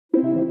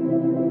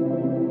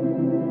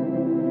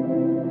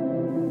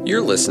You're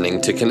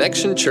listening to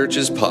Connection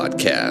Church's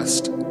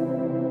podcast.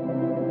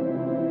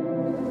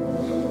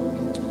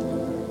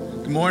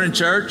 Good morning,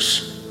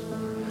 church.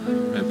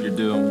 Hope you're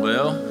doing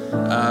well.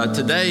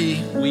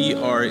 Today, we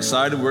are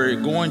excited. We're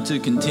going to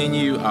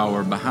continue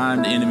our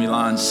Behind Enemy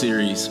Lines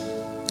series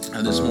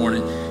this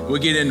morning.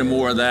 We'll get into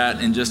more of that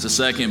in just a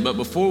second. But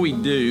before we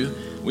do,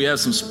 we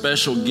have some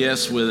special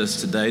guests with us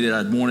today that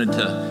I wanted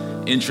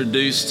to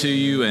introduce to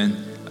you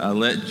and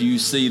let you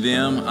see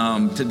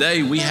them.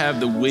 Today, we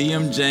have the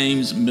William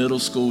James Middle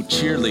School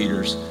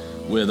cheerleaders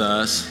with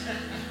us.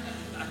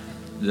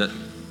 Did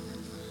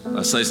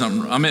I say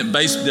something? I meant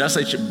did I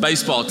say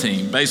baseball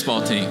team?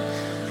 Baseball team.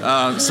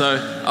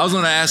 So I was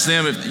going to ask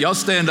them if y'all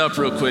stand up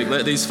real quick.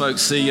 Let these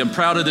folks see. I'm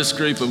proud of this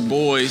group of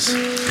boys.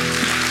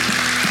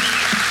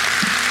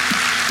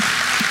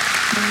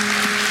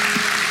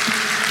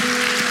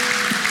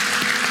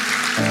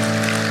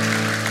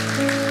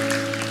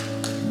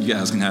 You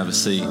guys can have a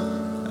seat.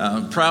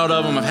 Proud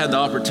of them. I've had the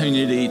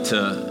opportunity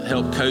to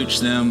help coach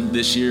them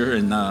this year,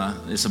 and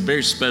it's a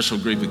very special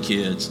group of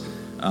kids.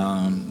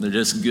 They're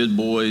just good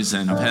boys,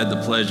 and I've had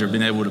the pleasure of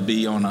being able to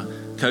be on a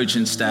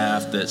coaching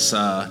staff that's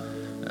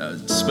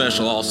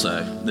special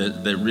also,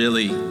 that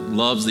really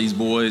loves these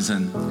boys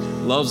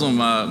and loves them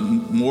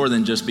more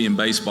than just being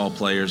baseball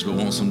players, but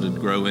wants them to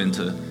grow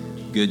into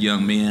good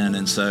young men.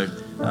 And so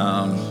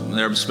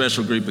they're a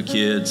special group of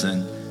kids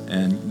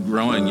and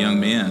growing young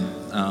men.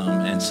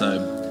 And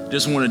so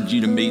just wanted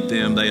you to meet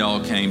them. They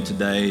all came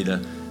today to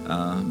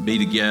be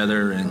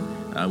together,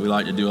 and we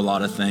like to do a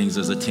lot of things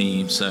as a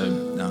team. So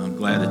I'm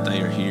glad that they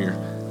are here.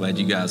 Glad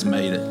you guys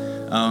made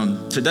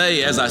it.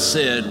 Today, as I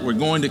said, we're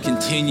going to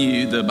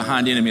continue the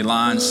Behind Enemy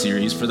Lines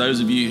series. For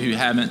those of you who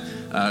haven't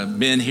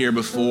been here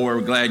before,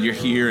 we're glad you're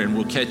here, and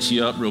we'll catch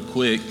you up real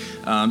quick.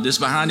 This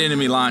Behind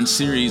Enemy Lines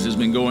series has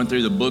been going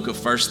through the book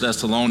of 1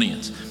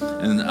 Thessalonians.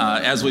 And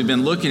as we've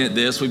been looking at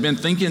this, we've been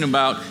thinking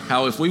about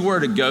how if we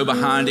were to go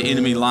behind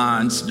enemy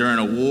lines during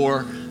a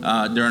war,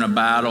 during a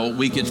battle,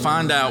 we could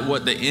find out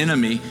what the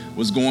enemy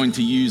was going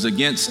to use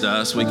against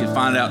us. We could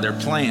find out their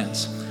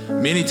plans.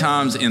 Many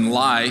times in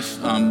life,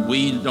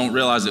 we don't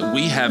realize that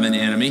we have an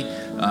enemy.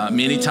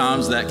 Many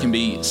times that can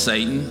be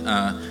Satan,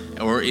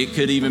 or it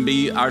could even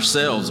be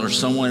ourselves or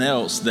someone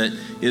else that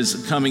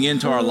is coming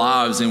into our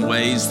lives in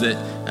ways that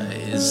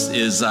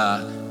is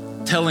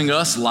telling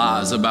us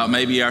lies about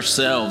maybe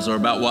ourselves or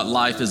about what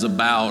life is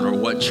about or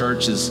what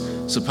church is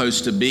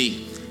supposed to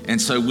be.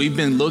 And so we've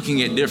been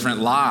looking at different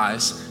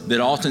lies that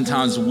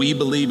oftentimes we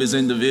believe as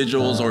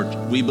individuals or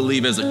we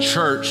believe as a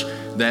church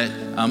that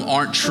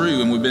aren't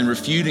true. And we've been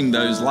refuting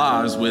those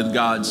lies with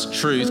God's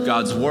truth,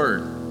 God's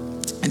word.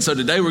 And so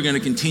today we're going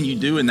to continue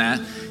doing that.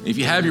 If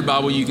you have your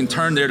Bible, you can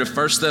turn there to 1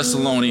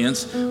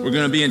 Thessalonians. We're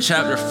going to be in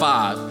chapter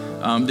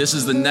 5. This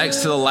is the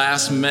next to the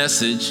last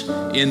message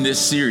in this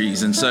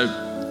series. And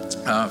so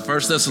 1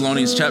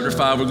 Thessalonians chapter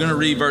 5, we're going to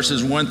read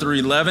verses 1 through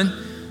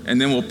 11,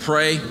 and then we'll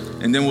pray,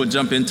 and then we'll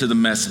jump into the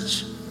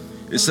message.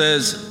 It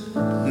says,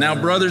 "Now,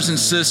 brothers and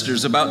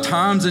sisters, about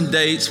times and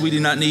dates we do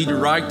not need to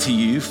write to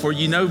you, for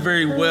you know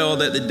very well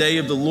that the day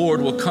of the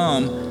Lord will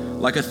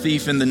come like a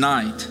thief in the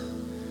night.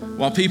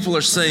 While people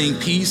are saying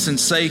peace and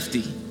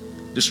safety,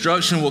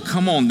 destruction will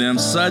come on them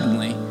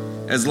suddenly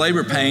as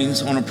labor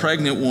pains on a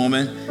pregnant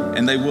woman,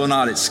 and they will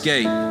not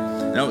escape."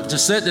 Now, to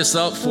set this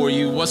up for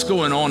you, what's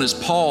going on is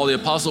Paul, the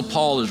Apostle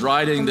Paul, is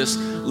writing this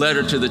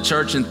letter to the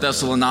church in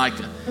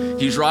Thessalonica.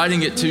 He's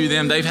writing it to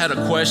them. They've had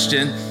a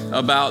question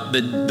about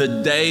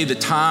the day, the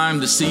time,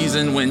 the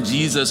season when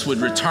Jesus would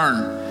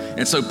return.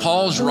 And so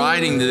Paul's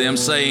writing to them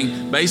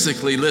saying,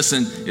 basically,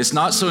 listen, it's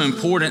not so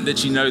important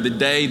that you know the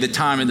day, the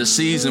time, and the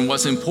season.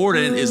 What's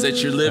important is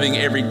that you're living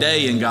every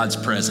day in God's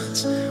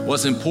presence.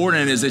 What's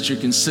important is that you're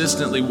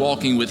consistently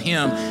walking with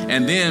Him.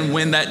 And then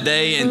when that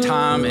day and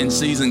time and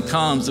season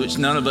comes, which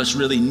none of us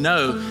really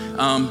know,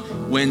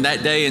 when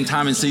that day and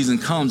time and season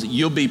comes,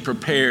 you'll be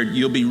prepared,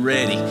 you'll be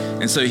ready.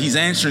 And so he's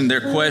answering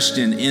their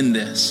question in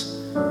this.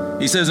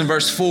 He says in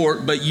verse 4,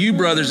 "But you,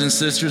 brothers and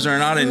sisters, are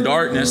not in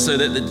darkness so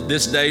that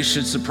this day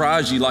should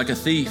surprise you like a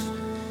thief.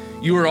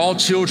 You are all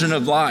children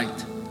of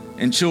light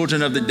and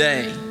children of the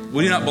day.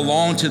 We do not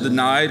belong to the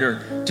night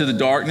or to the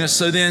darkness.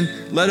 So then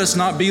let us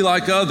not be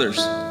like others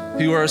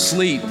who are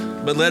asleep,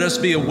 but let us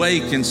be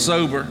awake and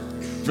sober.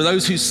 For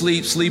those who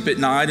sleep, sleep at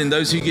night, and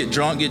those who get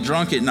drunk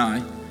at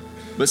night.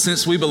 But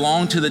since we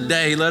belong to the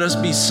day, let us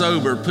be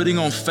sober, putting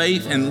on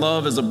faith and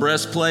love as a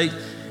breastplate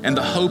and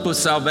the hope of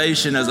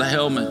salvation as a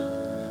helmet.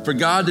 For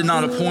God did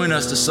not appoint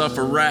us to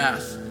suffer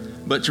wrath,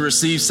 but to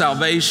receive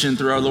salvation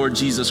through our Lord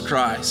Jesus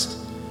Christ.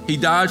 He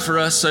died for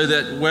us so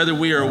that whether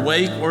we are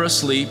awake or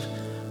asleep,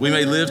 we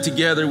may live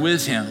together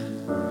with Him.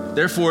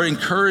 Therefore,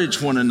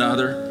 encourage one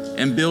another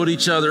and build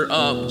each other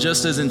up,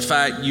 just as in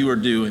fact you are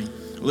doing."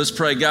 Let's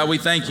pray. God, we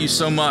thank you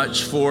so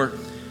much for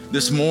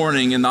this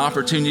morning and the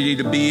opportunity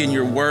to be in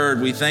your word.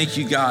 We thank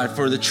you, God,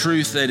 for the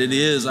truth that it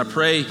is. I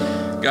pray,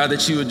 God,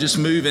 that you would just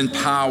move in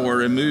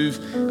power and move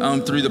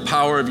through the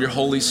power of your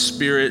Holy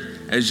Spirit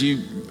as you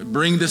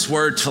bring this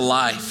word to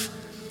life.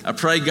 I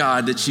pray,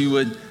 God, that you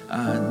would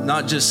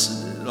not just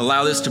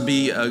allow this to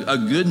be a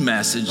good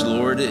message,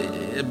 Lord,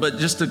 but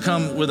just to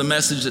come with a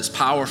message that's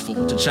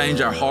powerful, to change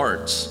our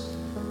hearts.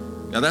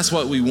 Now, that's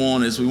what we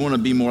want, is we want to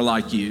be more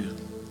like you.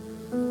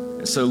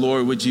 And so,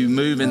 Lord, would you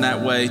move in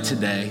that way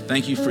today?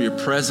 Thank you for your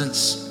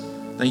presence.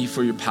 Thank you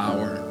for your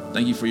power.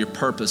 Thank you for your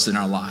purpose in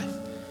our life.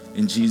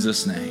 In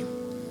Jesus' name,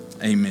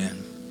 amen.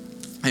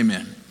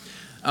 Amen.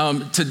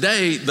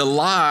 Today, the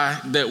lie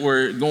that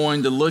we're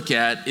going to look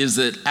at is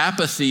that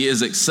apathy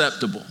is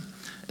acceptable.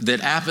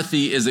 That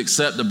apathy is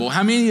acceptable.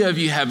 How many of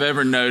you have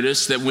ever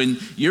noticed that when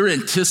you're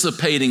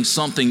anticipating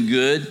something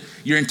good,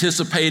 you're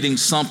anticipating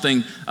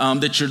something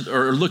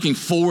or looking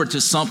forward to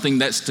something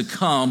that's to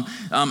come,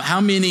 how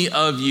many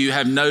of you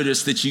have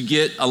noticed that you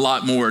get a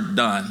lot more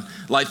done?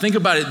 Like, think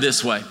about it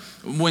this way.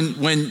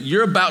 When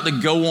you're about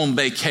to go on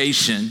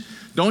vacation,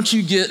 don't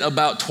you get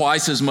about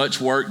twice as much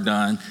work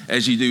done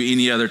as you do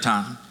any other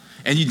time?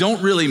 And you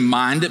don't really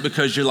mind it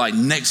because you're like,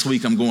 next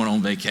week I'm going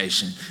on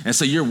vacation. And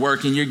so you're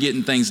working, you're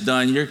getting things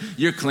done,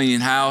 you're cleaning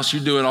house,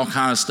 you're doing all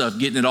kind of stuff,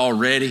 getting it all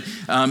ready.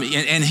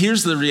 And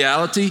here's the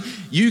reality.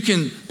 You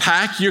can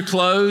pack your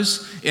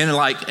clothes in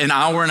like an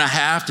hour and a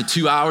half to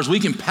 2 hours.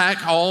 We can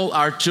pack all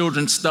our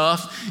children's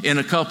stuff in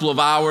a couple of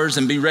hours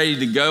and be ready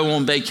to go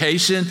on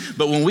vacation.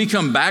 But when we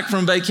come back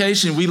from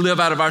vacation, we live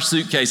out of our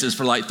suitcases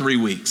for like 3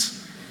 weeks.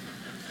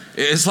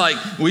 It's like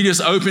we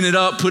just open it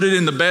up, put it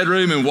in the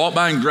bedroom, and walk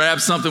by and grab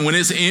something. When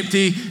it's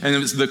empty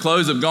and the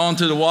clothes have gone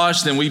to the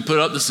wash, then we put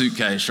up the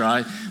suitcase,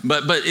 right?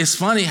 But it's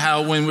funny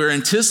how when we're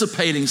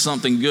anticipating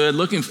something good,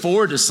 looking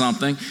forward to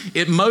something,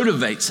 it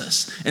motivates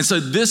us. And so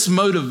this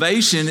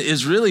motivation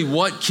is really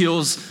what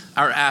kills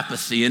our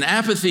apathy. And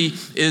apathy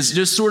is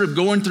just sort of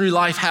going through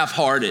life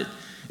half-hearted.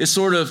 It's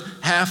sort of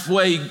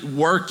halfway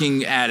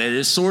working at it.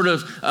 It's sort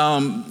of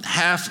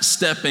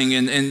half-stepping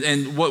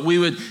and what we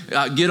would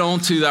get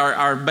onto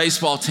our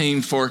baseball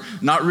team for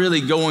not really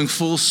going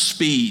full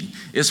speed.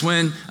 It's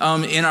when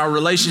in our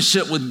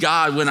relationship with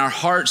God, when our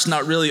heart's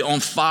not really on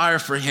fire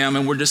for Him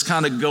and we're just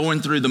kind of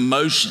going through the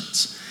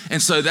motions.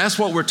 And so that's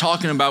what we're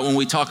talking about when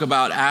we talk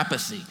about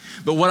apathy.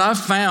 But what I've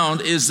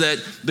found is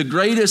that the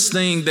greatest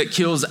thing that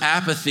kills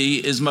apathy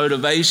is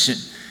motivation.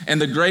 And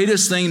the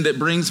greatest thing that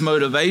brings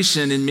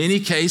motivation in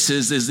many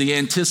cases is the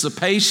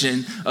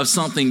anticipation of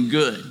something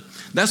good.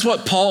 That's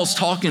what Paul's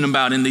talking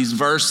about in these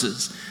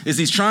verses, is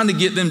he's trying to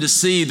get them to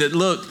see that,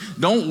 look,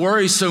 don't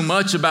worry so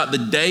much about the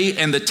day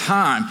and the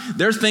time.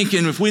 They're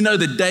thinking if we know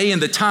the day and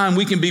the time,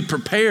 we can be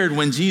prepared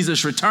when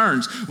Jesus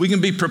returns. We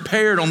can be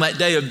prepared on that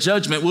day of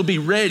judgment. We'll be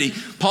ready.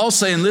 Paul's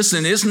saying,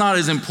 listen, it's not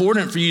as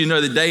important for you to know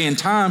the day and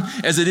time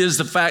as it is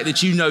the fact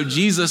that you know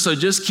Jesus. So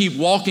just keep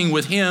walking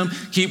with Him,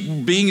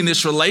 keep being in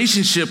this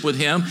relationship with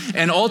Him.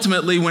 And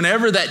ultimately,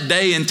 whenever that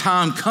day and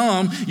time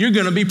come, you're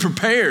going to be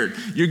prepared.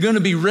 You're going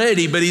to be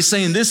ready. But he's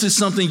saying this is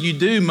something you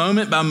do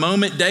moment by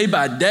moment, day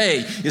by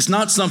day. It's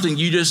not something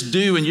you just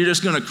do and you're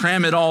just going to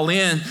cram it all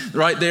in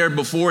right there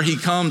before He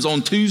comes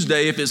on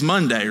Tuesday if it's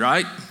Monday,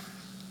 right?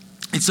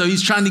 And so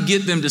he's trying to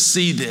get them to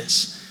see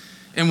this.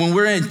 And when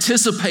we're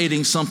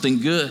anticipating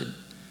something good,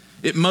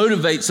 it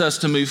motivates us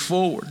to move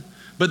forward.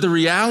 But the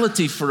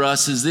reality for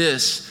us is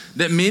this,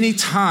 that many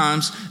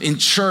times in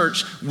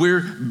church,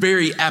 we're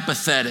very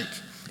apathetic.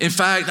 In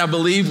fact, I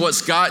believe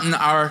what's gotten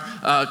our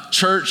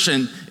church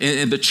and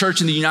the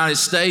church in the United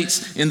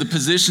States in the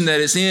position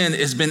that it's in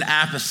has been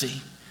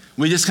apathy.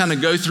 We just kind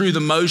of go through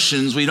the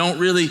motions. We don't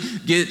really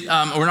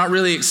we're not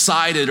really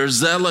excited or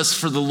zealous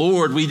for the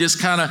Lord. We just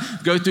kind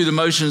of go through the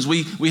motions.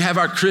 We have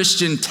our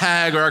Christian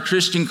tag or our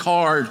Christian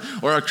card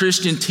or our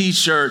Christian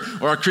t-shirt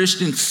or our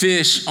Christian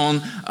fish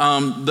on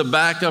the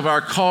back of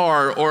our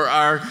car, or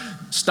our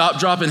stop,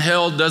 drop, and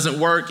hell doesn't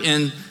work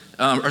in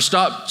or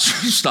stop,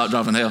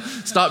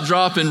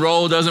 drop, and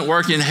roll doesn't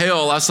work in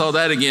hell. I saw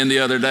that again the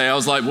other day. I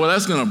was like, well,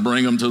 that's going to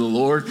bring them to the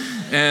Lord.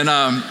 And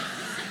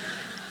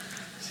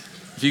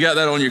if you got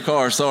that on your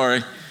car,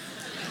 sorry.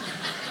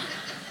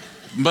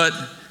 But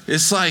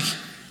it's like,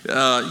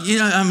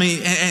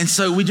 and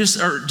so we just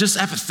are just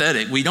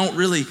apathetic. We don't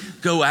really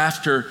go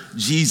after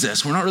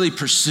Jesus. We're not really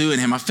pursuing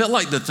Him. I felt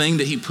like the thing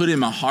that He put in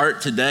my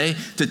heart today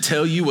to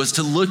tell you was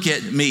to look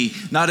at me,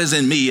 not as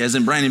in me, as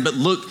in Brandon, but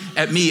look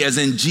at me as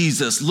in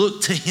Jesus.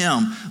 Look to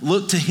Him.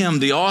 Look to Him,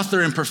 the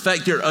author and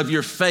perfecter of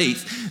your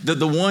faith,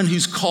 the one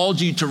who's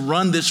called you to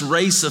run this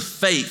race of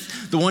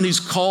faith, the one who's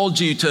called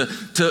you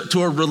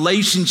to a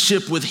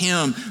relationship with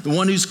Him, the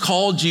one who's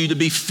called you to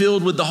be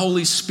filled with the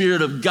Holy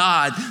Spirit of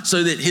God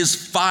so that His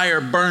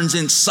fire burns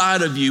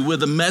inside of you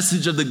with a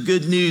message of the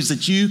good news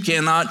that you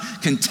cannot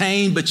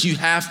contain, but you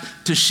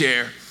have to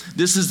share.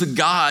 This is the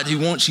God who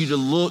wants you to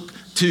look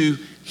to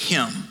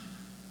Him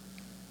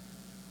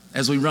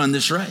as we run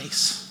this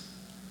race,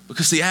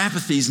 because the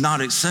apathy is not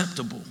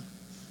acceptable.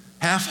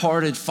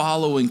 Half-hearted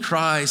following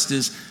Christ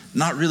is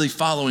not really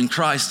following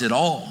Christ at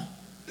all.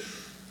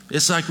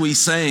 It's like we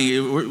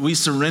saying we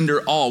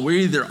surrender all. We're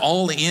either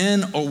all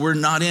in or we're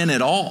not in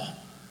at all.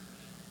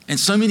 And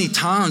so many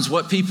times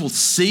what people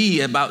see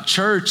about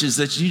church is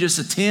that you just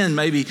attend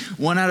maybe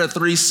 1 out of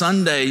 3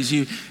 Sundays.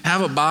 You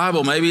have a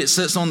Bible. Maybe it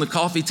sits on the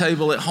coffee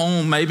table at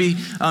home. Maybe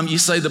you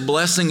say the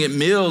blessing at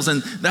meals,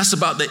 and that's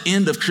about the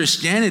end of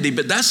Christianity.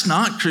 But that's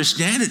not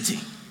Christianity.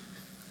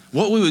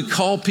 What we would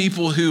call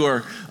people who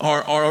are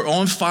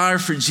on fire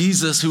for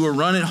Jesus, who are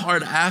running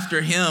hard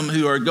after him,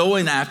 who are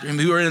going after him,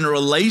 who are in a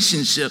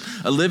relationship,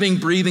 a living,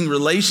 breathing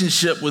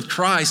relationship with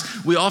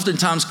Christ, we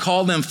oftentimes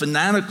call them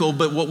fanatical,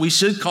 but what we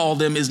should call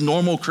them is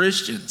normal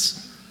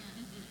Christians.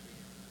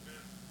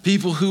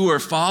 People who are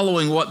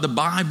following what the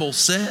Bible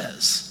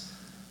says.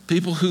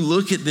 People who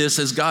look at this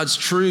as God's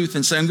truth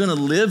and say, I'm going to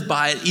live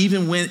by it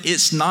even when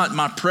it's not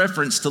my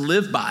preference to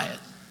live by it.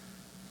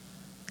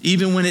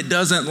 Even when it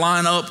doesn't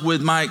line up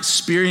with my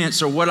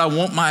experience or what I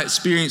want my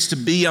experience to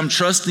be, I'm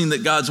trusting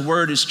that God's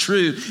word is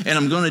true, and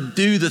I'm going to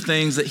do the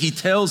things that he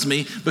tells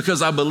me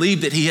because I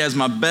believe that he has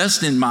my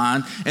best in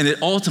mind, and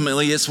that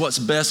ultimately it's what's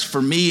best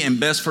for me and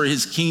best for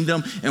his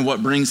kingdom and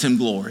what brings him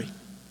glory.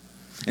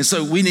 And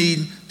so we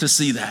need to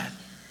see that.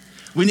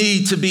 We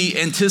need to be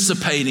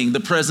anticipating the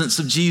presence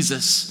of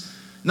Jesus,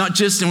 not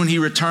just when he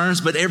returns,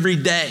 but every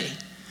day.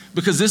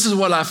 Because this is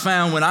what I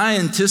found when I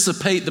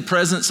anticipate the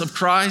presence of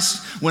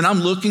Christ, when I'm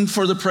looking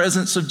for the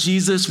presence of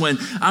Jesus, when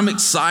I'm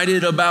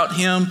excited about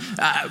him,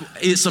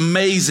 it's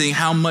amazing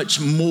how much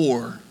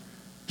more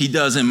he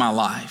does in my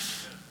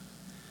life.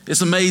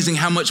 It's amazing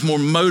how much more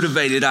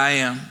motivated I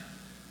am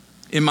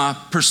in my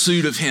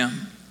pursuit of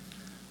him.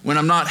 When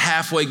I'm not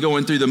halfway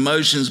going through the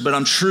motions, but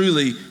I'm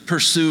truly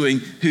pursuing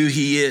who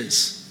he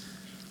is.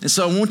 And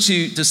so I want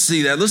you to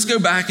see that. Let's go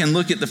back and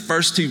look at the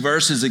first 2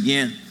 verses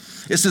again.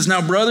 It says,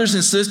 now brothers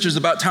and sisters,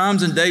 about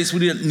times and dates we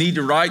didn't need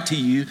to write to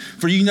you,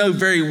 for you know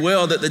very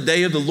well that the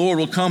day of the Lord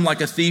will come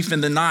like a thief in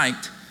the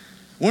night.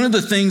 One of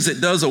the things that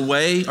does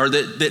away, or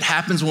that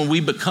happens when we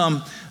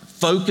become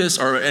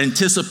focused or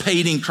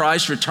anticipating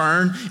Christ's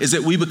return, is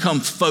that we become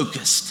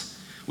focused.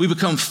 We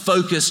become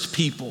focused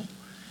people.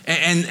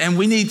 And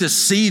we need to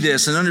see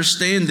this and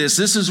understand this.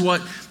 This is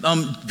what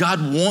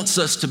God wants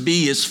us to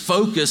be, is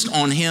focused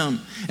on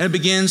him. And it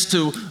begins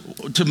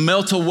to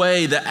melt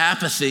away the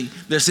apathy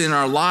that's in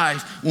our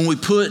life when we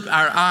put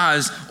our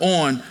eyes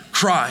on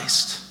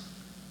Christ.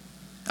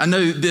 I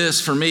know this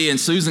for me, and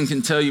Susan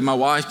can tell you, my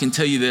wife can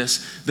tell you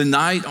this. The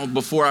night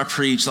before I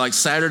preach, like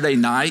Saturday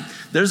night,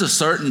 there's a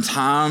certain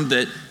time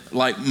that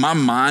like my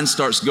mind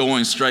starts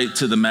going straight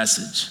to the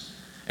message.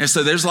 And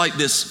so there's like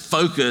this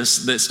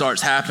focus that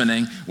starts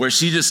happening where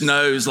she just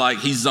knows like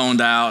he's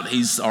zoned out.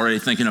 He's already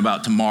thinking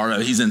about tomorrow.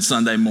 He's in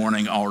Sunday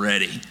morning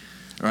already,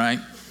 right?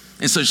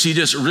 And so she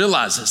just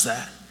realizes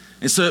that.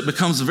 And so it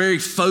becomes very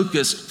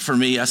focused for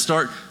me. I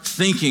start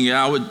thinking,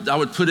 I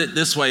would put it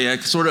this way, I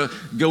sort of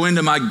go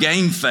into my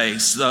game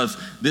face of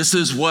this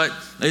is what,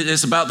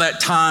 it's about that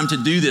time to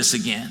do this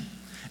again.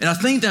 And I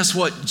think that's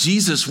what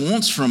Jesus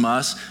wants from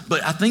us,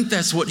 but I think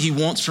that's what he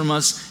wants from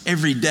us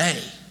every day.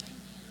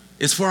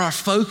 It's for our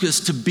focus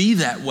to be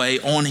that way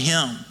on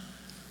him.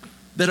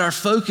 That our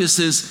focus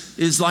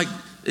is like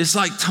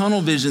tunnel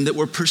vision, that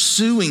we're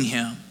pursuing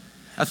him.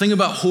 I think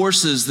about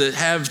horses that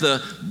have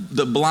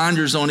the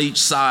blinders on each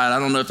side. I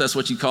don't know if that's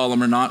what you call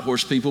them or not,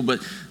 horse people, but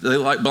they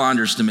like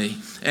blinders to me.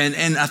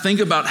 And I think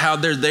about how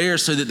they're there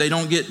so that they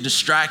don't get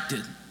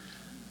distracted.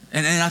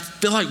 And I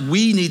feel like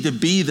we need to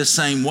be the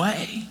same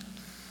way.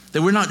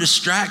 That we're not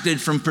distracted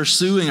from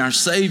pursuing our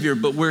Savior,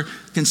 but we're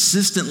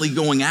consistently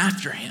going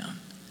after him.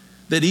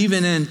 That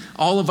even in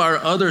all of our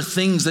other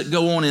things that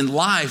go on in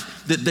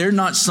life, that they're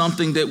not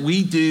something that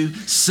we do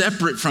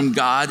separate from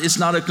God. It's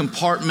not a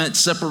compartment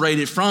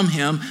separated from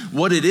him.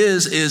 What it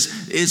is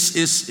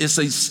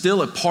it's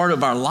still a part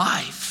of our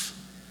life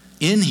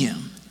in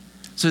him,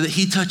 so that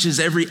he touches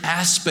every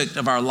aspect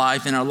of our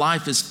life, and our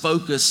life is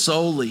focused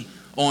solely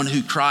on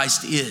who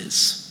Christ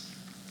is.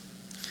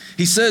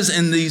 He says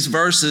in these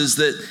verses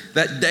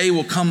that day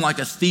will come like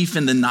a thief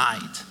in the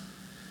night.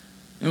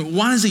 And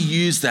why does he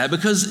use that?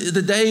 Because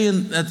the day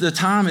and the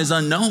time is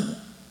unknown.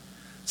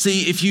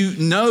 See, if you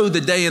know the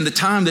day and the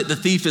time that the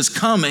thief is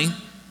coming,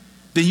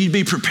 then you'd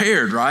be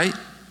prepared, right?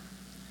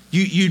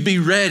 You'd be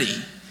ready.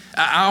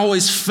 I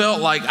always felt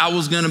like I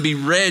was going to be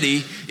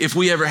ready if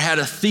we ever had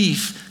a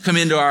thief come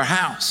into our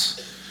house,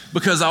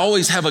 because I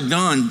always have a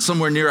gun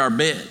somewhere near our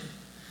bed.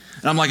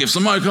 And I'm like, if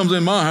somebody comes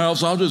in my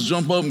house, I'll just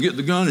jump up and get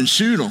the gun and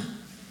shoot them.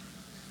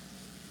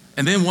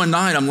 And then one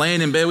night I'm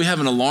laying in bed. We have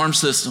an alarm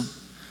system.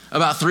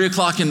 About 3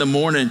 o'clock in the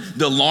morning,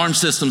 the alarm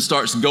system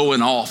starts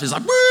going off. It's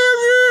like,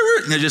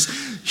 and there's just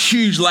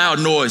huge loud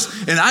noise.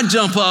 And I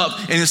jump up,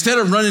 and instead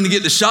of running to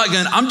get the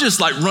shotgun, I'm just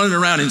like running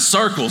around in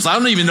circles. I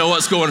don't even know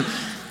what's going on.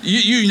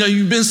 You know,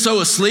 you've been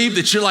so asleep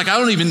that you're like, I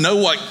don't even know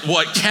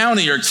what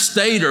county or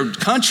state or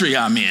country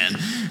I'm in.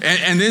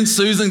 And then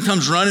Susan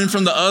comes running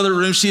from the other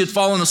room. She had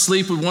fallen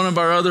asleep with one of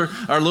our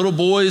little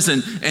boys,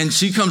 and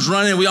she comes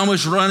running. We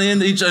almost run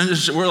into each other.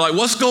 We're like,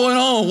 what's going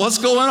on? What's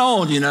going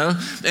on? You know?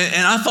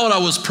 And I thought I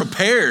was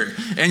prepared.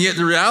 And yet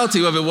the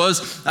reality of it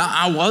was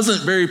I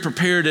wasn't very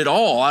prepared at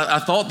all. I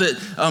thought that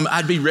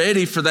I'd be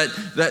ready for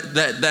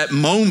that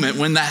moment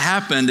when that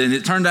happened. And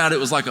it turned out it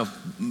was like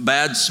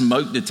bad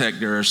smoke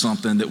detector or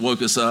something that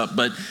woke us up.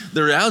 But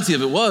the reality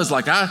of it was,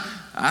 like,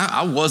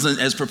 I wasn't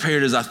as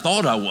prepared as I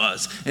thought I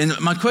was. And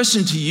my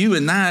question to you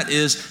in that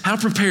is, how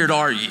prepared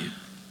are you?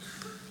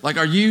 Like,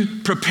 are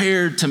you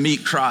prepared to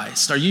meet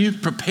Christ? Are you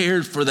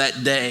prepared for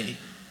that day?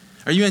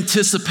 Are you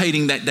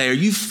anticipating that day? Are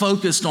you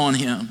focused on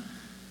him?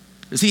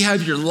 Does he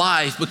have your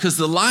life? Because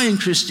the lie in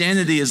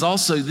Christianity is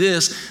also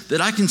this,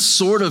 that I can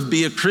sort of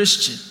be a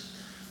Christian,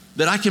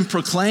 that I can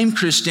proclaim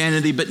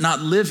Christianity but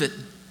not live it.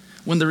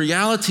 When the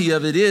reality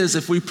of it is,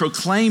 if we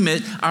proclaim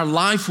it, our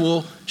life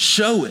will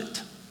show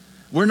it.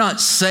 We're not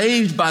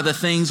saved by the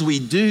things we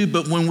do,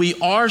 but when we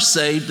are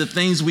saved, the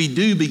things we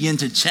do begin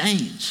to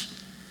change.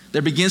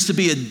 There begins to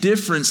be a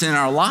difference in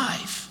our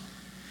life.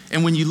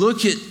 And when you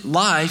look at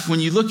life, when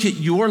you look at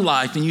your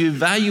life and you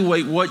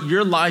evaluate what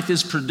your life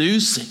is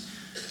producing,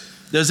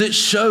 does it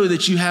show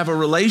that you have a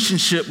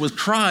relationship with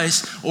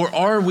Christ, or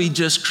are we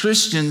just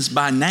Christians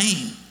by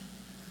name?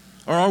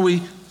 Or are we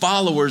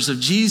followers of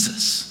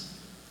Jesus?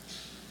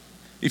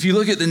 If you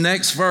look at the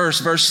next verse,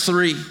 verse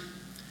 3, it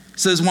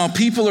says, while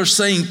people are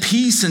saying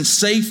peace and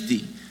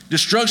safety,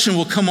 destruction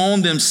will come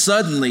on them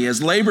suddenly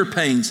as labor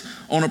pains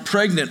on a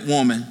pregnant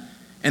woman,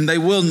 and they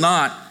will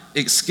not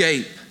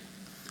escape.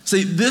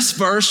 See, this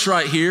verse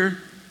right here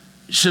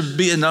should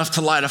be enough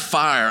to light a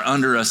fire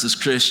under us as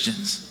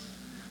Christians.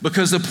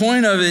 Because the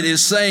point of it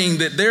is saying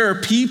that there are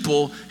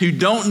people who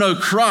don't know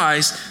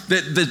Christ,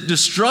 that the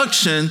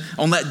destruction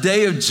on that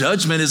day of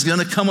judgment is going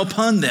to come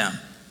upon them.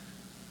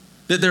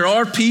 That there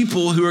are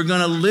people who are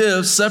going to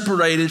live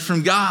separated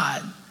from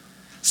God.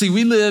 See,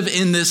 we live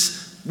in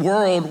this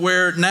world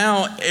where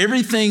now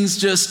everything's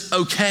just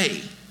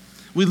okay.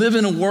 We live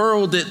in a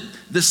world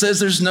that says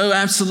there's no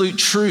absolute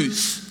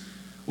truth.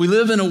 We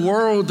live in a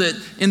world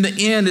that in the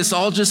end it's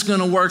all just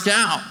going to work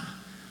out.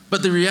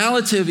 But the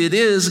reality of it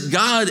is,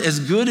 God, as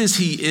good as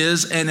he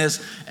is and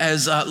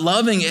as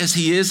loving as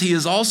he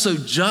is also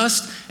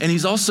just and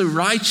he's also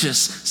righteous.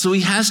 So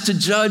he has to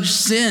judge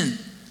sin.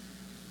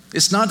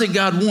 It's not that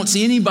God wants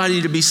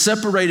anybody to be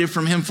separated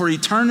from him for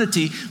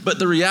eternity, but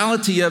the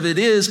reality of it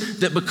is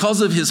that because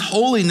of his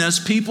holiness,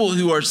 people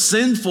who are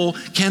sinful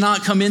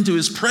cannot come into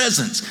his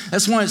presence.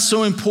 That's why it's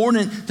so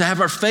important to have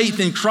our faith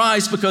in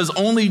Christ, because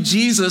only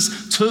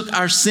Jesus took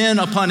our sin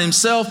upon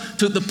himself,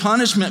 took the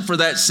punishment for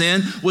that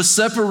sin, was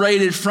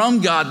separated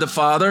from God the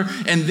Father,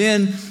 and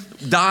then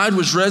died,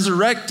 was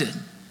resurrected,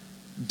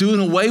 doing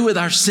away with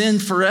our sin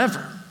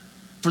forever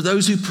for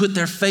those who put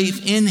their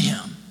faith in him.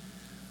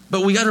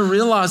 But we got to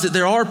realize that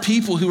there are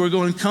people who are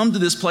going to come to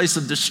this place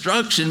of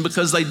destruction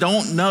because they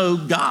don't know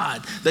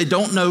God. They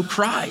don't know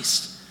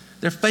Christ.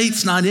 Their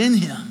faith's not in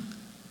him.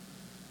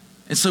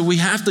 And so we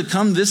have to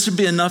come, this should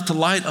be enough to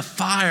light a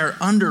fire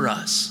under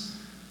us.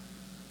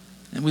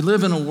 And we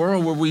live in a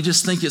world where we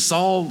just think it's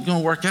all going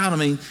to work out. I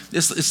mean,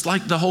 it's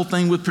like the whole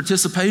thing with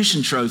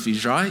participation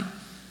trophies, right?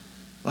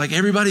 Like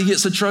everybody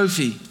gets a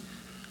trophy.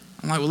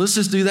 I'm like, well, let's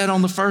just do that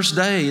on the first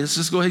day. Let's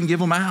just go ahead and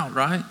give them out,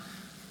 right?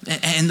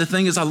 And the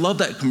thing is, I love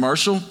that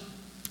commercial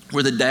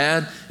where the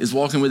dad is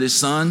walking with his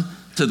son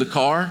to the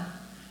car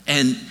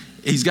and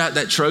he's got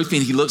that trophy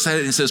and he looks at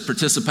it and it says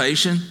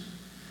participation.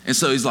 And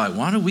so he's like,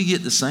 why don't we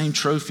get the same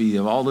trophy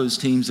of all those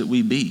teams that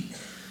we beat?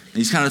 And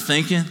he's kind of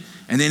thinking,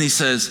 and then he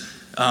says,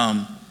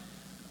 are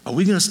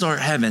we going to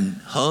start having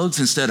hugs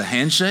instead of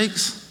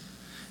handshakes?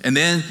 And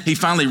then he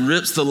finally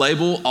rips the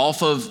label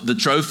off of the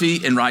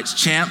trophy and writes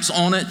champs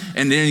on it.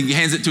 And then he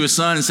hands it to his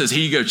son and says,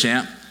 here you go,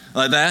 champ.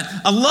 Like that.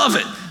 I love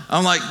it.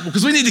 I'm like,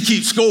 because we need to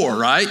keep score,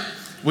 right?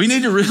 We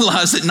need to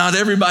realize that not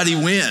everybody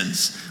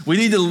wins. We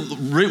need to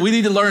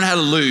learn how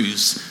to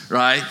lose,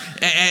 right?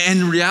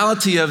 And the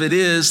reality of it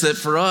is that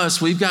for us,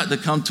 we've got to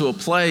come to a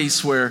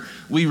place where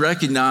we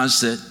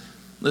recognize that,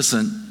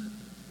 listen,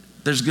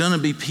 there's going to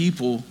be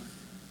people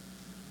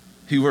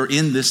who are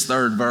in this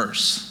third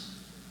verse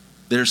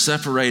that are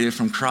separated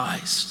from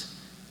Christ.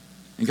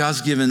 And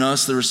God's given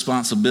us the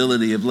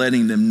responsibility of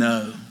letting them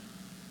know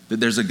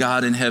that there's a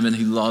God in heaven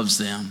who loves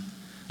them.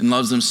 And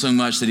loves them so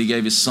much that he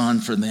gave his son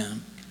for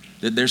them,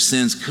 that their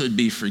sins could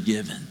be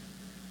forgiven.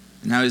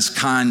 And how his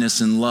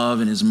kindness and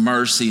love and his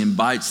mercy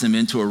invites them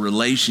into a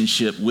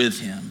relationship with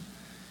him.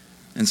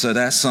 And so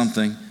that's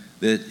something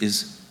that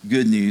is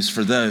good news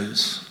for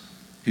those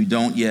who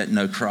don't yet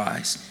know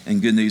Christ,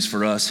 and good news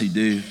for us who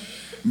do.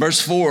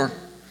 Verse 4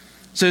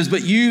 says,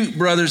 but you,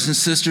 brothers and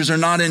sisters, are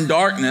not in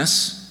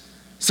darkness,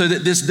 so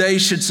that this day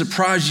should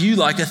surprise you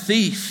like a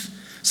thief.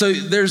 So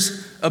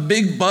there's a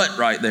big but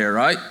right there,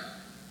 right?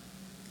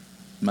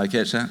 Might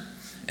catch that?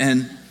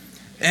 And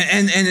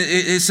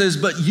it says,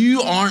 but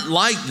you aren't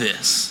like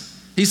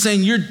this. He's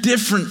saying you're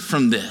different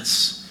from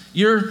this.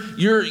 You're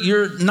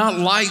not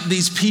like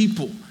these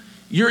people.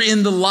 You're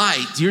in the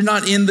light. You're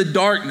not in the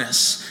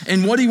darkness.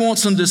 And what he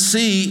wants them to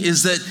see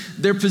is that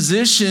their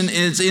position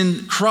is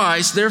in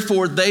Christ.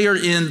 Therefore, they are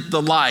in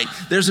the light.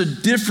 There's a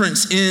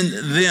difference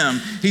in them.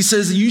 He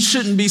says you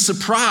shouldn't be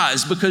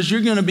surprised because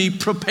you're going to be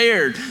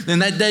prepared. Then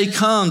that day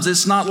comes.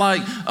 It's not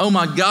like, oh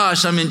my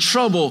gosh, I'm in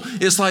trouble.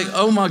 It's like,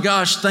 oh my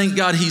gosh, thank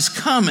God he's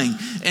coming.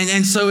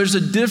 And so there's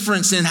a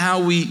difference in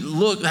how we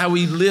look, how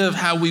we live,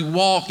 how we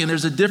walk, and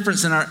there's a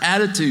difference in our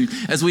attitude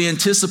as we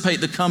anticipate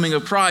the coming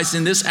of Christ.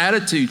 And this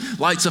attitude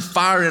lights a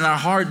fire in our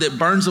heart that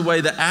burns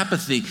away the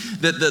apathy,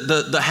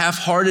 the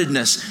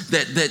half-heartedness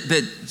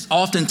that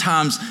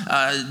oftentimes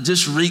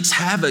just wreaks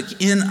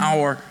havoc in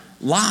our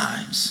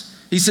lives.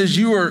 He says,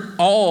 you are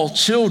all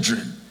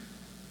children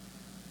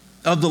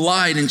of the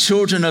light and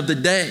children of the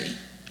day.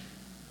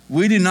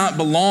 We do not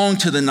belong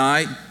to the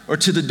night or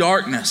to the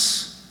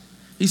darkness.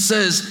 He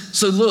says,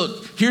 so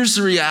look, here's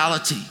the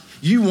reality.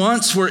 You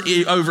once were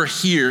over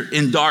here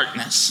in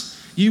darkness.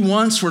 You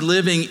once were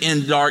living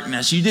in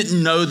darkness. You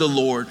didn't know the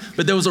Lord,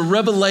 but there was a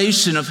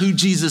revelation of who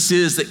Jesus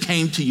is that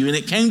came to you, and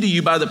it came to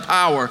you by the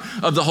power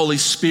of the Holy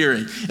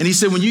Spirit. And he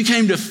said, when you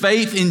came to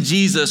faith in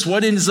Jesus,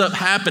 what ends up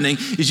happening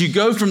is you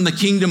go from the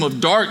kingdom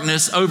of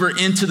darkness over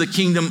into the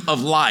kingdom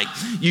of light.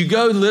 You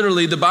go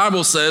literally, the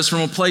Bible says,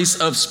 from a place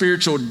of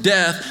spiritual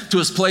death to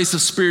a place of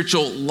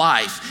spiritual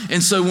life.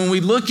 And so when we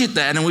look at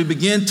that and we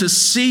begin to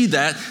see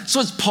that, that's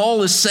what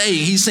Paul is saying.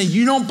 He's saying,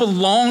 you don't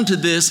belong to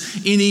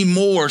this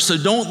anymore, so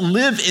don't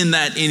live in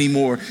that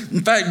anymore.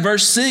 In fact,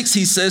 verse 6,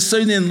 he says,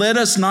 so then let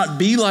us not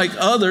be like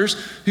others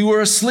who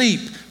are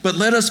asleep, but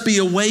let us be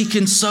awake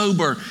and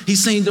sober.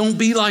 He's saying, don't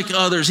be like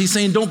others. He's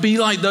saying, don't be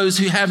like those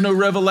who have no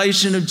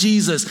revelation of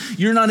Jesus.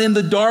 You're not in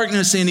the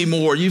darkness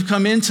anymore. You've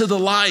come into the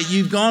light.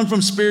 You've gone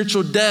from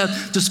spiritual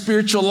death to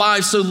spiritual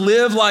life. So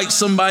live like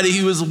somebody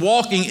who is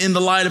walking in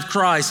the light of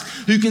Christ,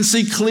 who can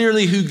see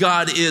clearly who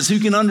God is, who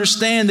can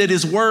understand that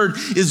his word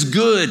is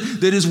good,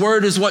 that his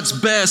word is what's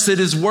best, that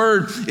his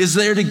word is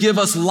there to give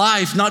us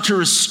life, not to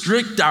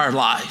restrict our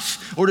life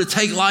or to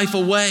take life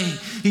away.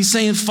 He's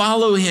saying,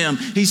 follow him.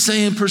 He's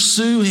saying,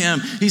 pursue him.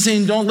 He's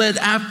saying, don't let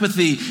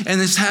apathy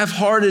and this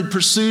half-hearted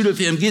pursuit of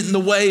him get in the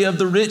way of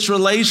the rich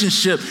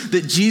relationship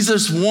that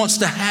Jesus wants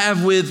to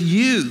have with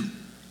you.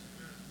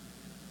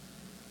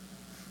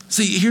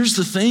 See, here's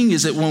the thing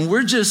is that when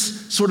we're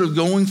just sort of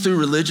going through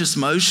religious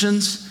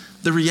motions,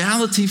 the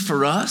reality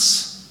for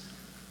us,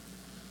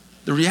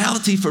 the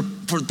reality for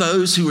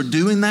those who are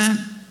doing that,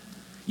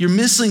 you're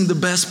missing the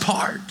best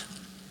part.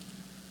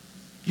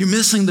 You're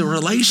missing the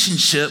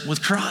relationship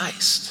with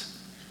Christ.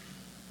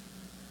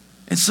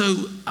 And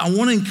so I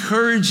want to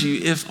encourage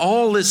you, if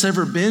all it's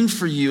ever been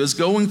for you is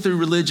going through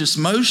religious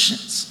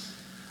motions,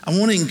 I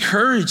want to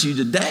encourage you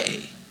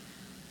today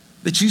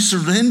that you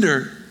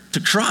surrender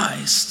to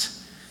Christ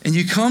and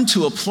you come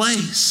to a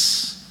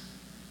place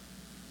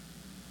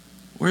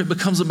where it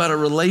becomes about a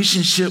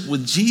relationship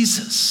with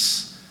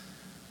Jesus,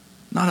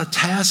 not a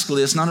task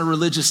list, not a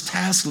religious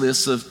task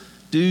list of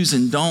do's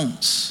and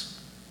don'ts,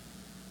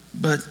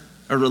 but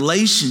a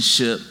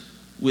relationship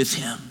with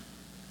him,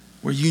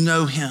 where you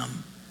know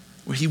him,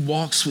 where he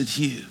walks with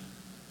you,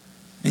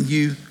 and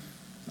you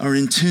are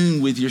in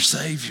tune with your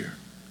Savior.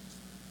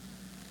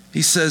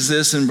 He says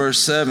this in verse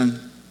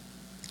 7.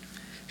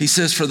 He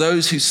says, for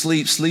those who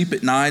sleep, sleep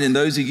at night, and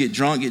those who get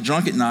drunk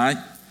at night.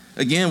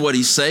 Again, what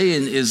he's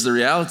saying is the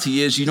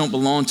reality is you don't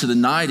belong to the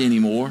night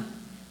anymore.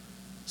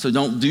 So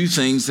don't do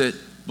things that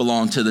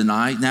belong to the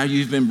night. Now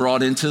you've been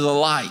brought into the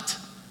light.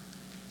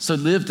 So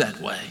live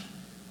that way.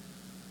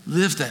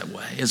 Live that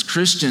way. As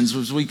Christians,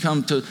 as we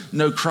come to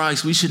know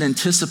Christ, we should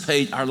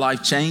anticipate our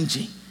life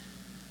changing.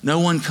 No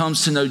one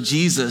comes to know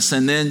Jesus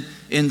and then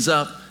ends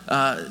up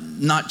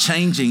not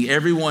changing.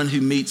 Everyone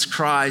who meets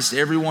Christ,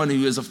 everyone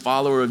who is a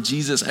follower of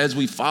Jesus, as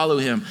we follow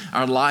him,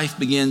 our life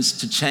begins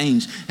to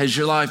change. Has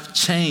your life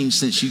changed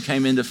since you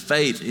came into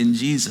faith in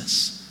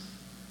Jesus?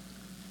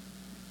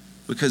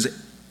 Because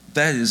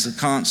that is a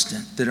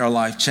constant, that our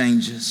life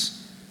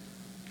changes.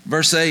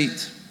 Verse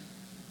 8.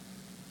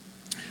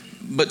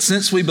 But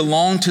since we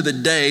belong to the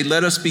day,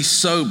 let us be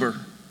sober,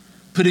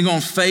 putting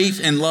on faith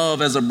and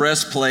love as a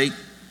breastplate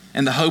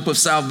and the hope of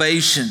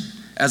salvation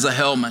as a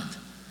helmet.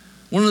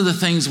 One of the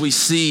things we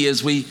see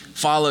as we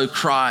follow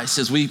Christ,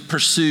 as we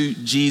pursue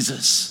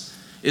Jesus,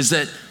 is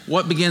that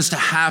what begins to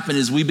happen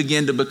is we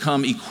begin to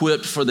become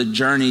equipped for the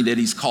journey that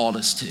he's called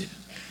us to.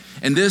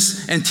 And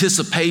this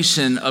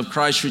anticipation of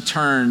Christ's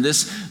return,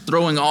 this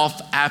throwing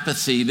off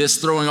apathy, this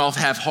throwing off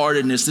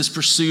half-heartedness, this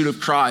pursuit of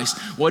Christ,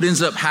 what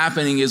ends up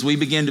happening is we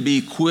begin to be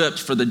equipped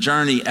for the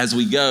journey as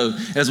we go.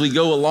 As we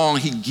go along,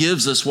 he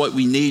gives us what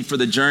we need for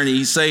the journey.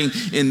 He's saying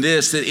in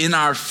this, that in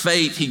our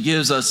faith, he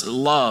gives us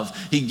love.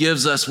 He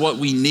gives us what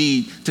we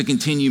need to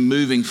continue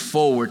moving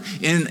forward.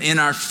 In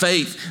our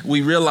faith,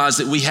 we realize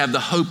that we have the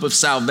hope of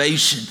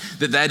salvation,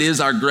 that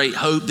is our great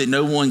hope that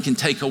no one can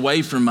take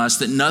away from us,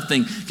 that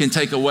nothing can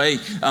take away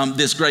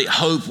this great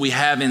hope we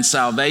have in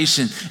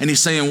salvation. And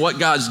he's saying what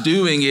God's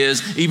doing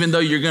is, even though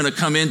you're going to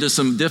come into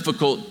some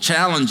difficult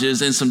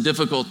challenges and some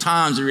difficult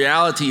times, the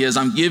reality is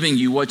I'm giving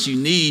you what you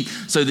need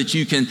so that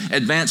you can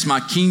advance my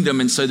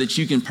kingdom and so that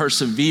you can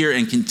persevere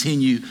and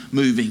continue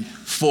moving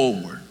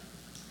forward.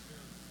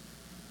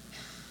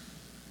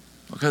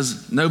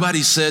 Because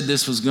nobody said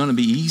this was going to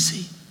be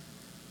easy.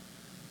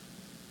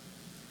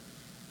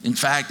 In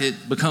fact,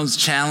 it becomes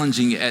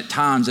challenging at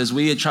times. As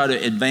we try to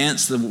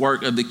advance the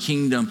work of the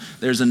kingdom,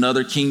 there's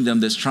another kingdom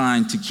that's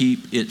trying to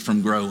keep it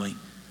from growing.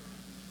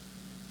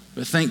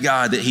 But thank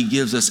God that he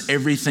gives us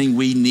everything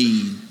we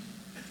need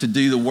to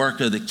do the work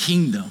of the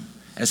kingdom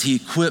as he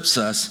equips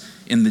us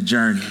in the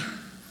journey.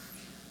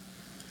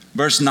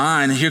 Verse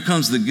 9, here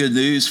comes the good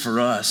news for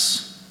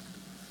us,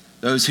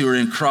 those who are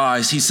in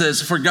Christ. He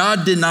says, "For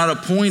God did not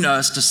appoint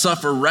us to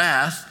suffer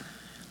wrath,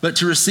 but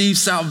to receive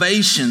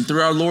salvation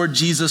through our Lord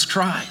Jesus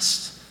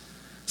Christ."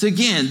 So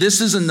again,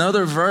 this is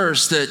another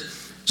verse that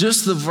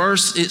just the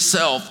verse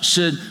itself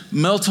should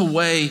melt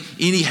away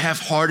any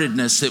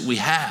half-heartedness that we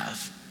have.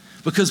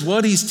 Because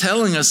what he's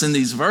telling us in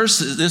this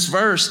verse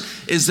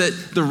is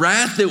that the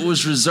wrath that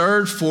was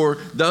reserved for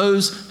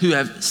those who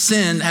have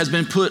sinned has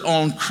been put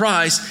on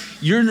Christ.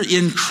 You're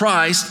in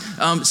Christ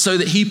so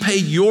that he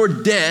paid your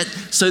debt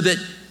so that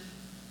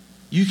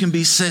you can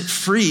be set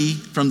free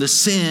from the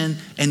sin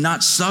and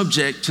not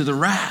subject to the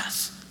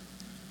wrath.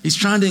 He's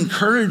trying to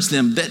encourage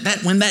them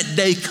that when that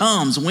day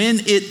comes,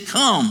 when it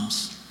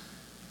comes,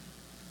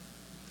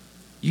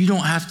 you don't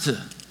have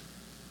to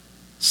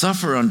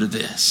suffer under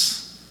this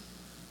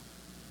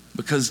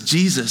because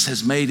Jesus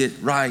has made it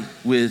right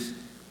with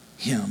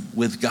him,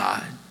 with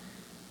God.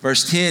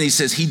 Verse 10, he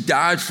says, he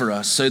died for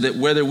us so that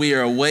whether we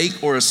are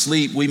awake or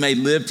asleep, we may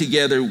live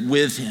together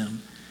with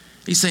him.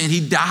 He's saying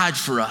he died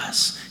for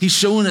us. He's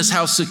showing us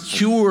how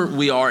secure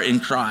we are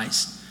in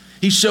Christ.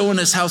 He's showing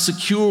us how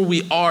secure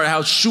we are,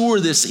 how sure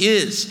this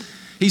is.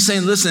 He's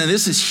saying, listen,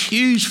 this is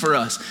huge for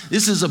us.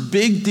 This is a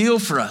big deal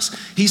for us.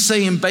 He's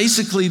saying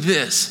basically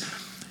this: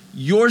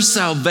 your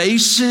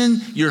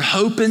salvation, your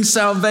hope in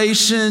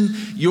salvation,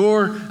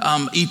 your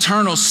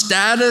eternal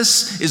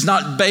status is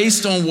not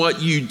based on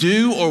what you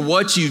do or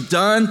what you've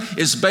done.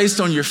 It's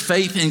based on your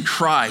faith in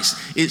Christ.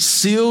 It's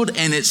sealed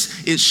and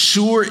it's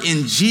sure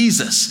in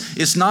Jesus.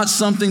 It's not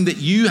something that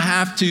you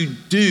have to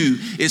do.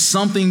 It's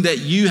something that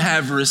you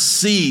have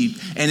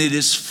received, and it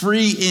is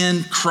free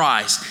in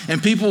Christ.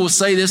 And people will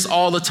say this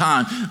all the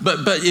time,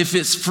 but if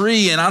it's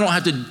free and I don't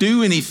have to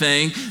do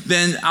anything,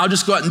 then I'll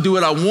just go out and do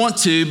what I want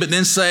to, but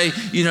then say,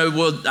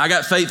 well, I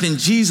got faith in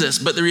Jesus.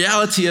 But the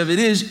reality of it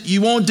is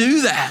you won't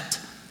do that.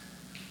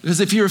 Because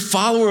if you're a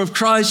follower of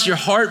Christ, your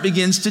heart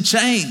begins to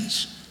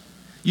change.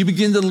 You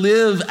begin to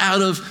live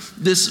out of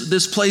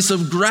this place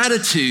of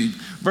gratitude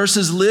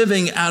versus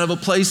living out of a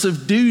place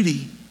of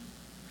duty.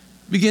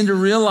 Begin to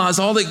realize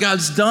all that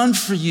God's done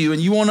for you,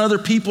 and you want other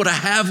people to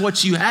have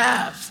what you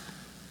have.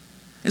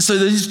 And so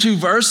these two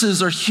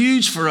verses are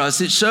huge for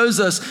us. It shows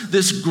us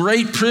this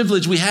great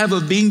privilege we have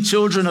of being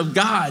children of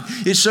God.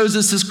 It shows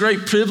us this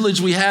great privilege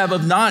we have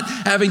of not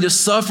having to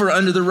suffer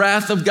under the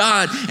wrath of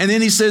God. And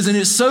then he says, and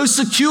it's so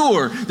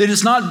secure that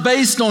it's not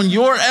based on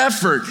your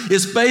effort.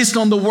 It's based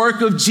on the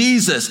work of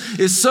Jesus.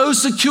 It's so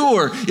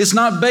secure. It's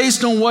not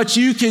based on what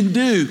you can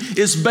do.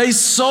 It's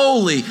based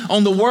solely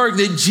on the work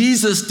that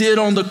Jesus did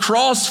on the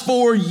cross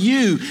for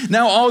you.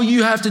 Now all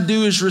you have to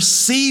do is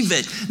receive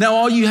it. Now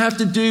all you have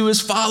to do is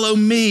follow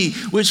me,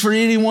 which for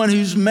anyone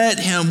who's met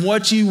him,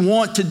 what you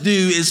want to do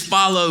is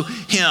follow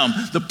him.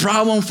 The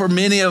problem for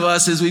many of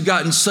us is we've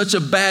gotten such a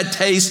bad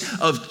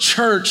taste of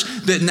church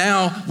that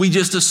now we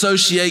just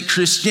associate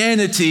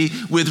Christianity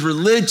with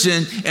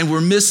religion, and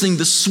we're missing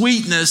the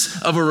sweetness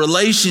of a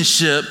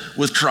relationship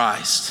with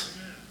Christ.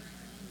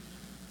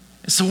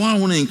 And so what I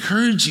want to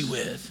encourage you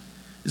with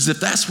is,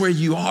 if that's where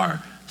you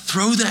are,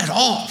 throw that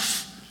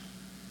off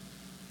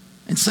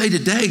and say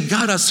today,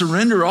 God, I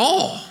surrender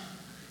all.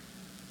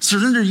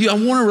 Surrender you. I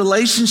want a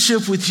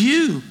relationship with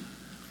you.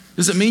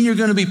 Does it mean you're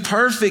going to be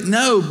perfect?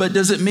 No. But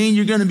does it mean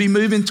you're going to be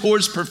moving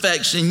towards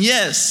perfection?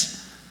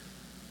 Yes.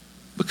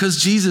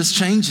 Because Jesus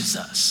changes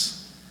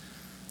us.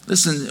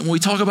 Listen, when we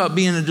talk about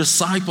being a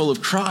disciple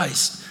of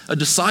Christ, a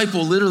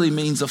disciple literally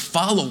means a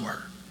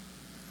follower.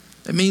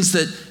 It means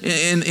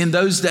that in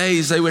those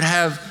days they would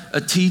have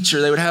a teacher,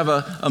 they would have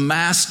a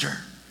master,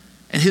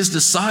 and his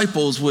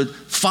disciples would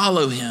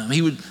follow him.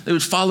 They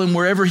would follow him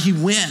wherever he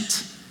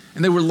went.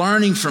 And they were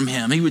learning from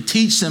him. He would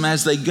teach them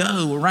as they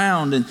go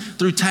around and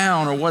through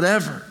town or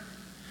whatever.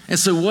 And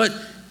so what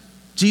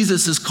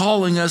Jesus is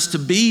calling us to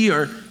be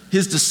are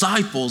his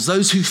disciples,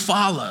 those who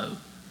follow.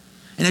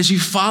 And as you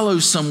follow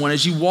someone,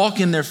 as you walk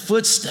in their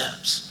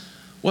footsteps,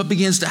 what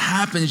begins to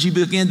happen is you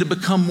begin to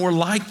become more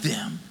like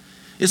them.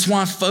 It's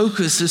why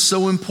focus is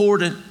so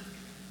important.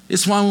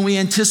 It's why when we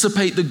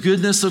anticipate the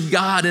goodness of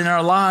God in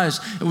our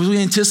lives, as we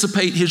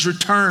anticipate his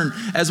return,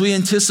 as we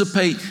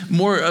anticipate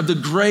more of the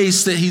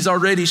grace that he's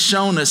already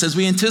shown us, as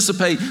we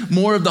anticipate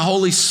more of the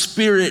Holy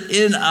Spirit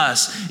in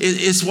us,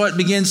 it's what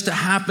begins to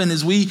happen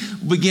as we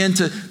begin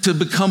to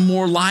become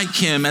more like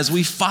him, as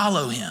we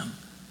follow him.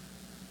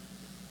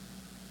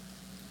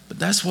 But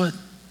that's what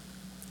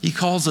he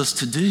calls us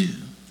to do.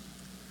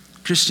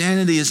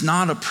 Christianity is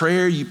not a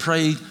prayer you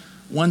pray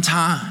one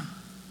time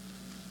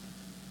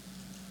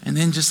and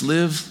then just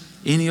live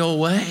any old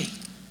way.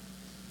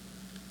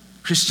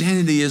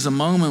 Christianity is a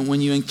moment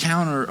when you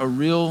encounter a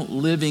real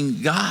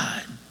living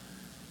God.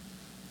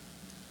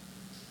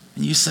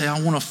 And you say,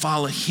 I want to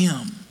follow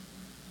him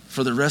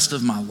for the rest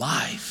of my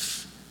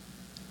life.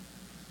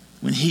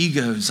 When he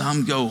goes,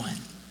 I'm going.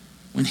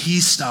 When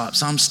he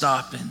stops, I'm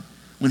stopping.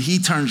 When he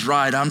turns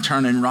right, I'm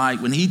turning right.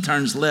 When he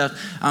turns left,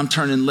 I'm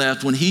turning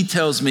left. When he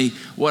tells me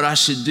what I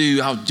should do,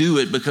 I'll do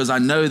it because I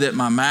know that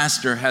my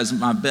master has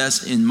my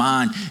best in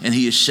mind and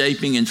he is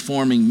shaping and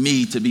forming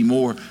me to be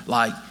more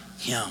like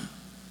him.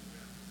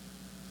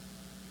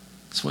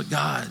 It's what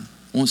God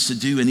wants to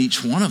do in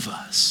each one of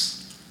us.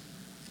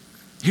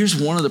 Here's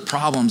one of the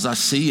problems I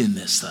see in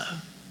this, though.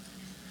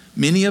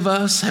 Many of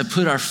us have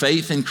put our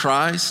faith in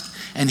Christ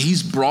and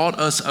he's brought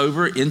us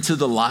over into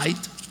the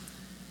light.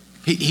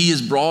 He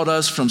has brought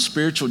us from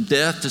spiritual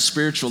death to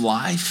spiritual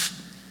life.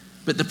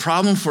 But the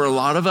problem for a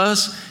lot of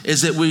us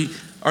is that we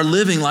are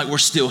living like we're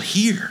still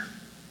here.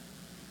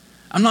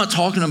 I'm not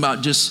talking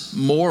about just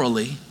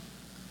morally,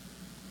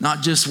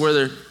 not just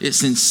whether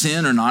it's in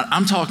sin or not.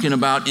 I'm talking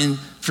about in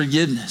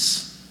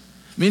forgiveness.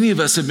 Many of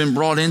us have been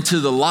brought into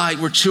the light.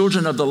 We're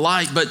children of the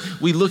light, but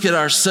we look at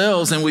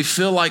ourselves and we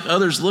feel like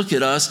others look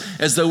at us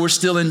as though we're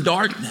still in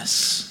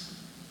darkness.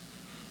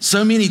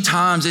 So many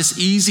times it's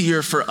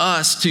easier for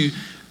us to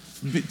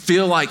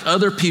feel like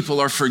other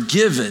people are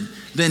forgiven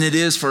than it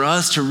is for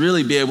us to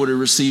really be able to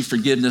receive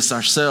forgiveness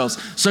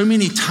ourselves. So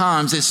many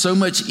times it's so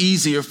much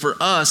easier for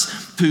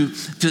us to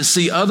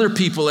see other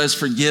people as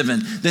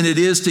forgiven than it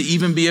is to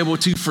even be able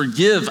to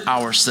forgive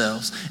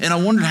ourselves. And I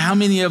wonder how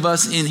many of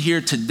us in here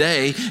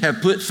today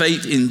have put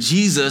faith in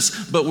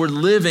Jesus, but we're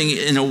living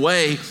in a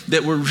way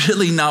that we're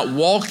really not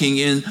walking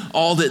in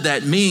all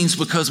that means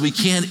because we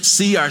can't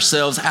see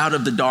ourselves out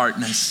of the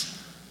darkness.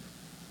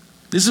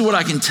 This is what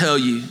I can tell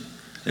you.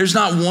 There's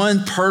not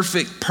one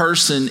perfect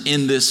person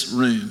in this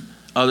room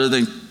other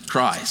than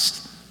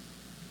Christ.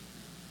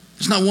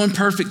 There's not one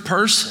perfect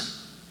person.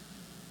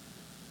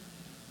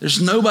 There's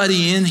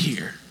nobody in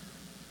here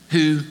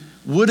who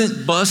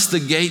wouldn't bust the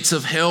gates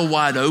of hell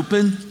wide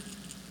open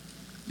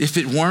if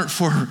it weren't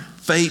for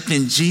faith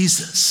in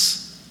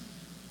Jesus.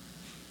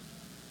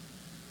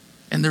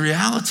 And the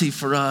reality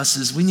for us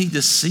is we need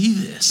to see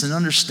this and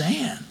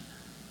understand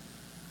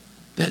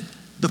that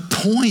the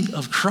point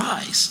of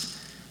Christ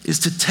is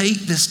to take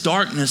this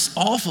darkness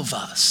off of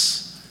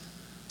us,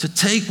 to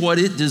take what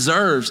it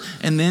deserves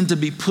and then to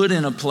be put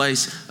in a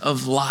place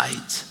of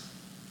light.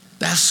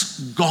 That's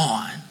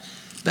gone.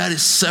 That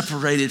is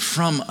separated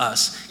from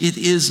us. It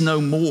is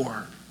no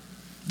more.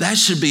 That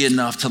should be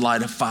enough to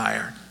light a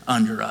fire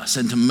under us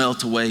and to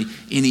melt away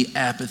any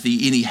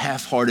apathy, any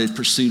half-hearted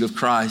pursuit of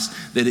Christ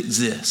that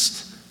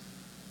exists.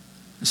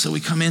 And so we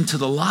come into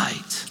the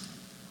light.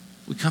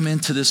 We come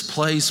into this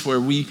place where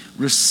we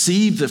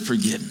receive the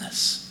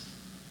forgiveness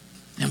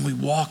and we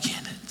walk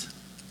in it.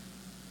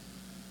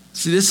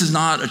 See, this is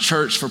not a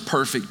church for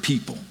perfect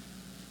people.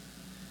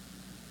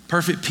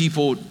 Perfect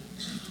people,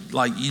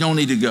 like, you don't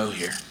need to go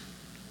here.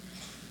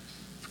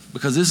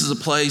 Because this is a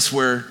place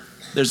where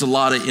there's a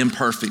lot of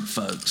imperfect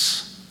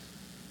folks.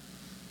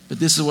 But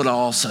this is what I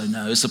also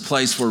know. It's a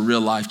place where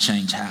real life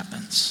change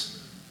happens.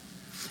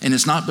 And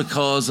it's not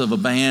because of a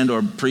band or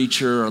a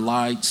preacher or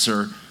lights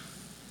or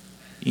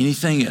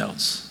anything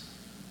else.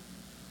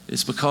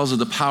 It's because of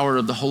the power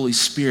of the Holy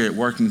Spirit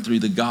working through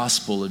the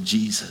gospel of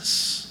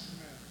Jesus.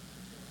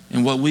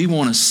 And what we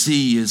want to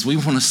see is we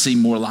want to see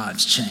more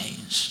lives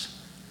changed.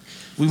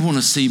 We want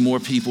to see more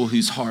people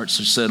whose hearts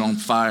are set on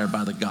fire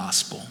by the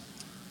gospel.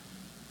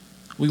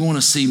 We want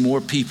to see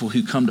more people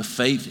who come to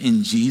faith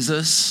in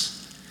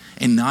Jesus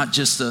and not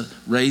just a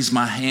raise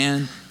my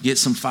hand, get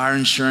some fire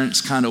insurance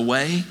kind of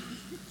way,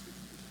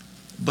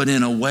 but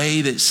in a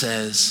way that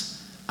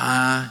says,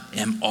 I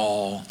am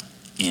all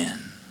in.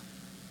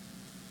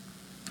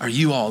 Are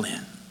you all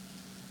in?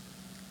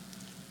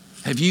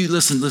 Have you,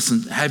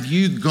 listen, have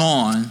you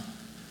gone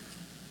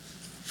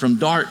from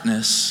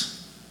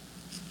darkness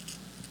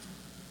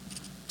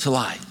to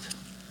light?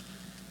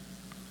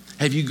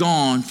 Have you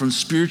gone from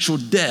spiritual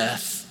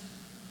death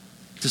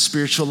to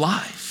spiritual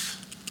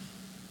life?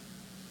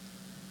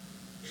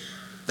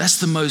 That's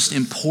the most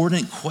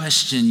important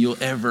question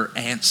you'll ever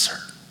answer.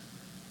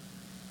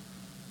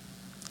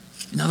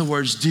 In other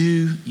words,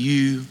 do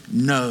you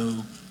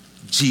know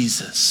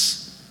Jesus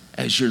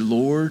as your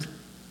Lord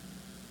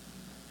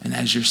and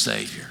as your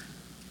Savior?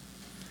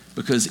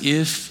 Because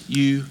if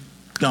you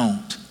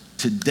don't,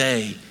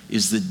 today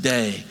is the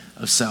day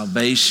of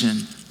salvation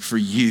for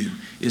you.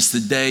 It's the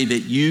day that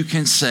you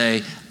can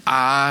say,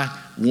 I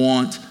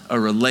want a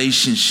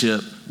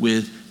relationship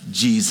with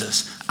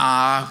Jesus.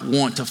 I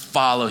want to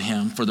follow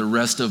him for the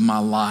rest of my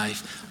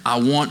life.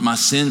 I want my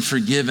sin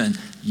forgiven.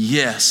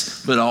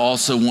 Yes, but I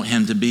also want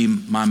him to be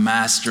my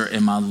master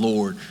and my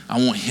Lord.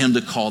 I want him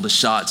to call the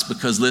shots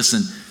because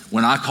listen,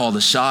 when I call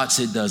the shots,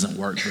 it doesn't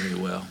work very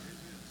well.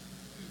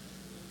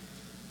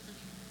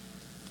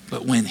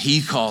 But when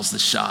he calls the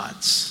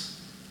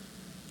shots,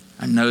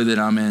 I know that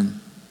I'm in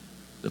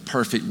the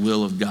perfect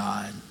will of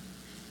God.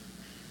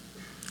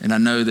 And I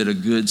know that a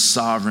good,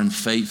 sovereign,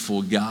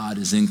 faithful God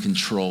is in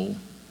control.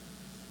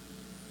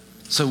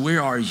 So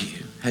where are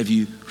you? Have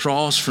you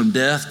crossed from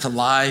death to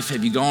life?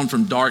 Have you gone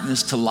from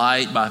darkness to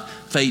light by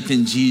faith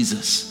in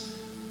Jesus?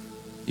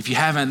 If you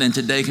haven't, then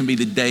today can be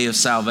the day of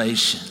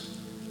salvation.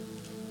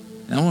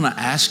 And I want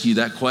to ask you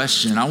that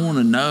question. I want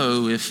to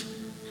know if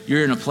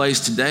you're in a place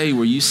today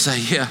where you say,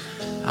 yeah,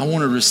 I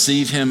want to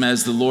receive him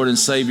as the Lord and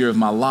Savior of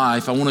my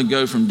life. I want to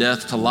go from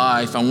death to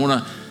life. I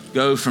want to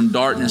go from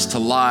darkness to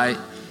light.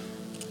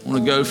 I want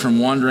to go from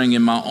wandering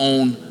in my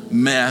own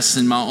mess,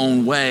 in my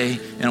own way,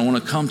 and I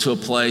want to come to a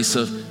place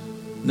of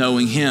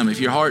knowing him. If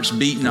your heart's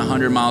beating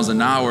 100 miles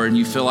an hour and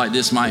you feel like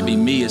this might be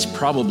me, it's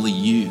probably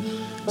you.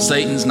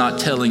 Satan's not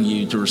telling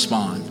you to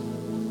respond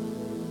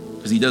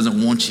because he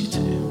doesn't want you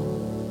to.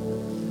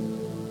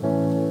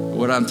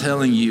 What I'm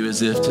telling you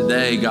is if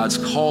today God's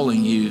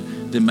calling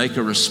you to make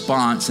a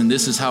response, and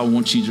this is how I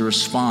want you to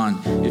respond.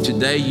 If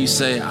today you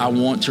say, I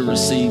want to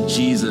receive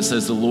Jesus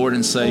as the Lord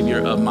and Savior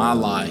of my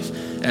life,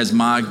 as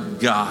my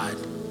God,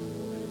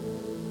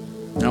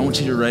 and I want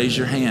you to raise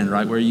your hand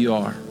right where you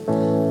are.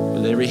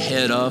 With every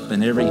head up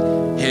and every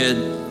head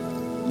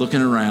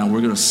looking around, we're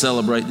going to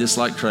celebrate this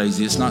like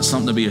crazy. It's not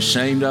something to be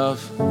ashamed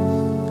of.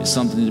 It's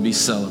something to be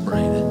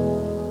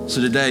celebrated. So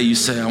today you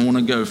say, I want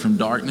to go from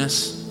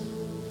darkness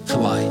to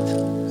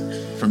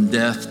light, from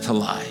death to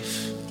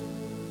life.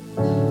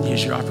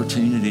 Here's your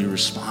opportunity to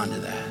respond to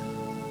that.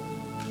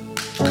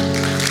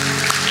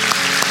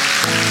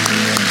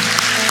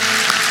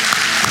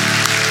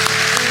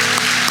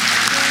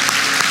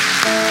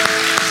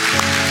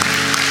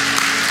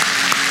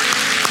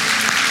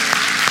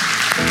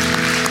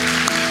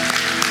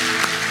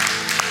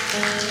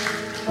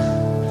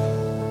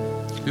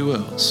 Who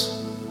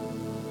else?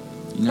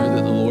 You know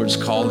that the Lord's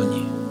calling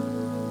you.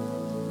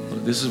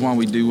 Look, this is why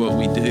we do what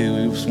we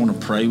do. We just want to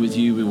pray with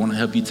you. We want to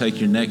help you take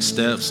your next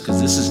steps because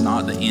this is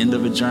not the end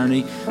of a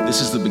journey. This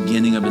is the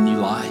beginning of a new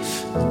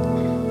life.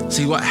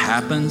 See what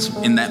happens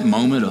in that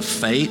moment of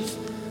faith?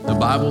 The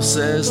Bible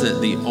says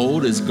that the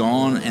old is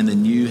gone and the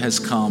new has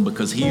come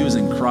because he who is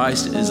in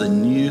Christ is a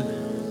new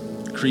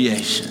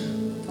creation.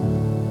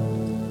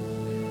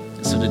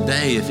 And so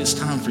today, if it's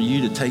time for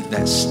you to take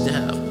that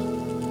step,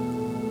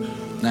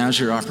 now's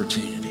your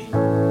opportunity.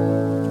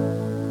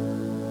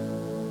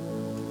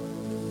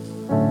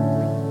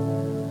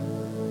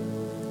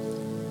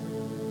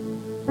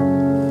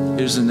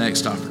 Here's the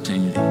next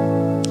opportunity.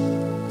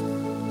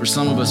 For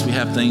some of us, we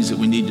have things that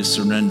we need to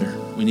surrender.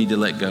 We need to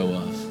let go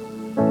of.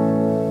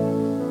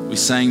 We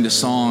sang the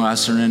song, I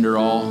surrender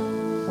all.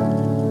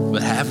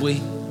 But have we? I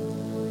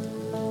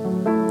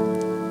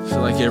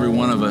feel like every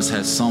one of us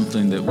has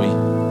something that we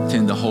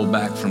tend to hold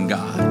back from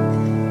God.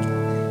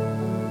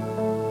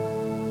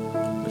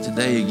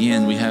 Today,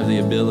 again, we have the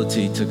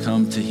ability to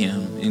come to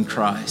him in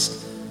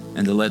Christ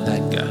and to let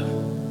that go.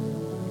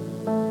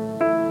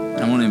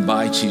 I want to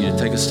invite you to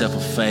take a step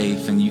of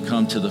faith and you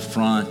come to the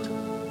front.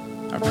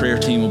 Our prayer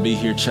team will be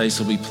here. Chase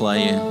will be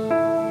playing.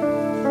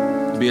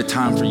 It'll be a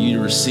time for you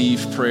to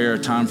receive prayer, a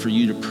time for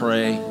you to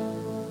pray.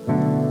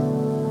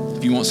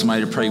 If you want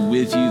somebody to pray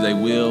with you, they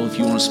will. If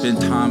you want to spend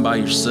time by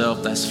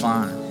yourself, that's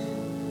fine.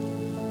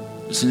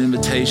 It's an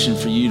invitation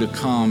for you to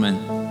come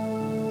and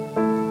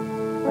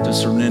to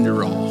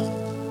surrender all,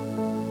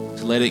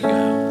 to let it go.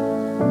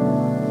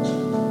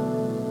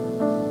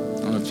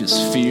 I don't know if it's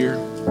fear,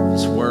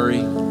 it's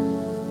worry,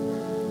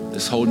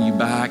 that's holding you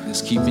back,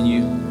 that's keeping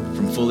you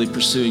from fully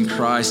pursuing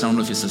Christ. I don't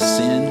know if it's a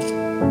sin, I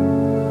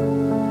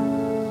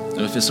don't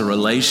know if it's a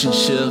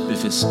relationship,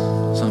 if it's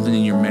something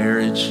in your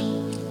marriage.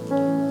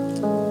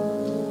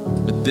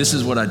 But this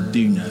is what I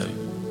do know.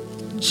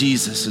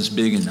 Jesus is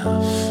big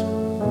enough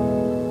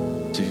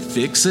to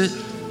fix it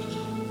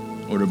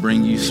or to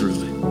bring you through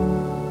it.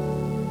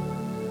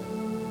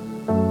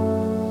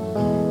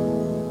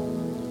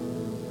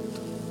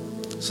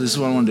 So this is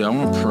what I want to do. I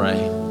want to pray.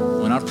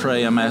 When I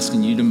pray, I'm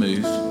asking you to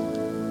move.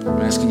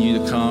 I'm asking you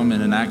to come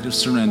in an act of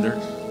surrender.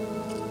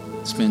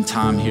 Spend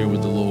time here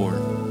with the Lord.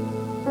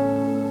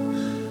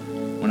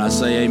 When I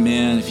say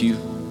amen, if you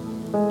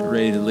are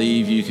ready to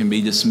leave, you can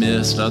be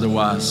dismissed.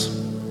 Otherwise,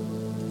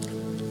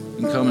 you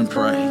can come and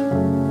pray.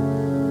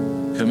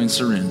 Come and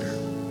surrender.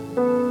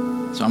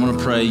 So I'm going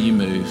to pray, you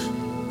move,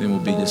 then we'll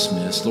be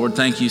dismissed. Lord,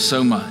 thank you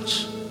so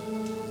much.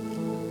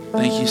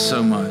 Thank you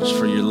so much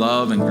for your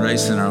love and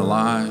grace in our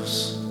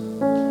lives.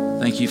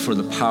 Thank you for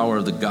the power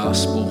of the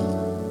gospel.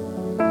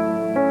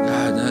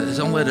 God,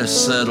 don't let us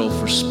settle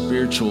for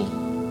spiritual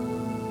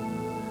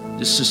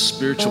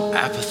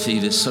apathy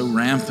that's so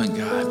rampant,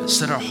 God. But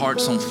set our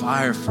hearts on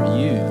fire for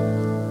you.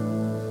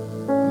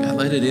 God,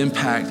 let it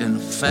impact and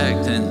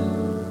affect and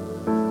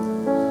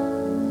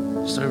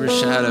just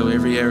overshadow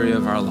every area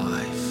of our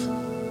life.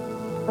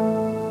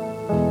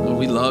 Lord,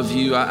 we love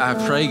you. I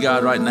pray,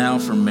 God, right now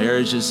for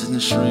marriages in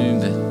this room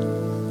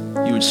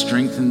that you would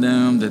strengthen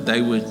them, that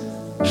they would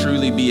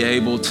truly be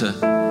able to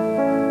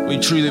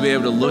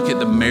look at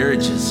the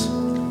marriages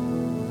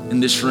in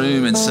this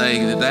room and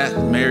say that that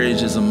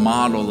marriage is a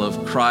model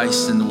of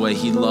Christ and the way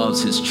he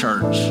loves his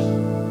church.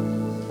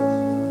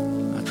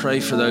 I pray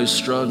for those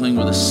struggling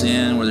with a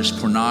sin, whether it's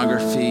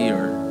pornography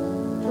or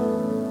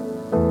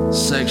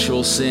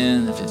sexual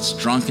sin, if it's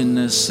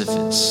drunkenness, if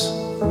it's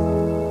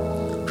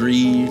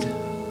greed,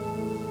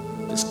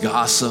 if it's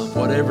gossip,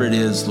 whatever it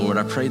is, Lord,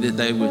 I pray that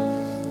they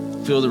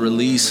would feel the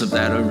release of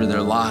that over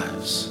their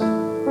lives.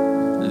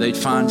 That they'd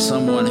find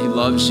someone who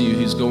loves you,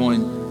 who's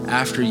going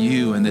after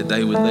you, and that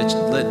they would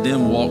let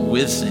them walk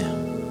with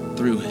them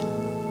through it.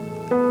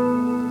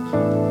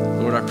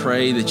 Lord, I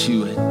pray that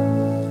you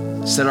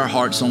would set our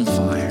hearts on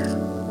fire.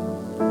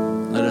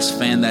 Let us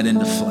fan that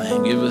into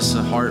flame. Give us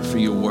a heart for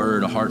your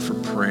word, a heart for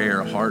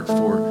prayer, a heart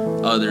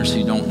for others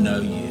who don't know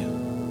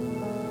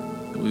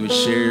you. That we would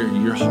share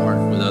your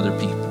heart with other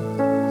people.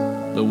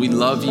 Lord, we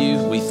love you,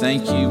 we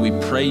thank you, we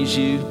praise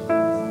you,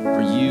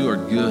 for you are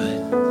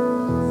good.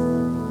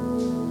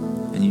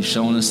 And you've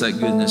shown us that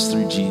goodness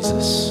through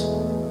Jesus.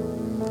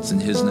 It's in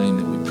his name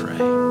that we pray.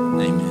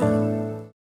 Amen.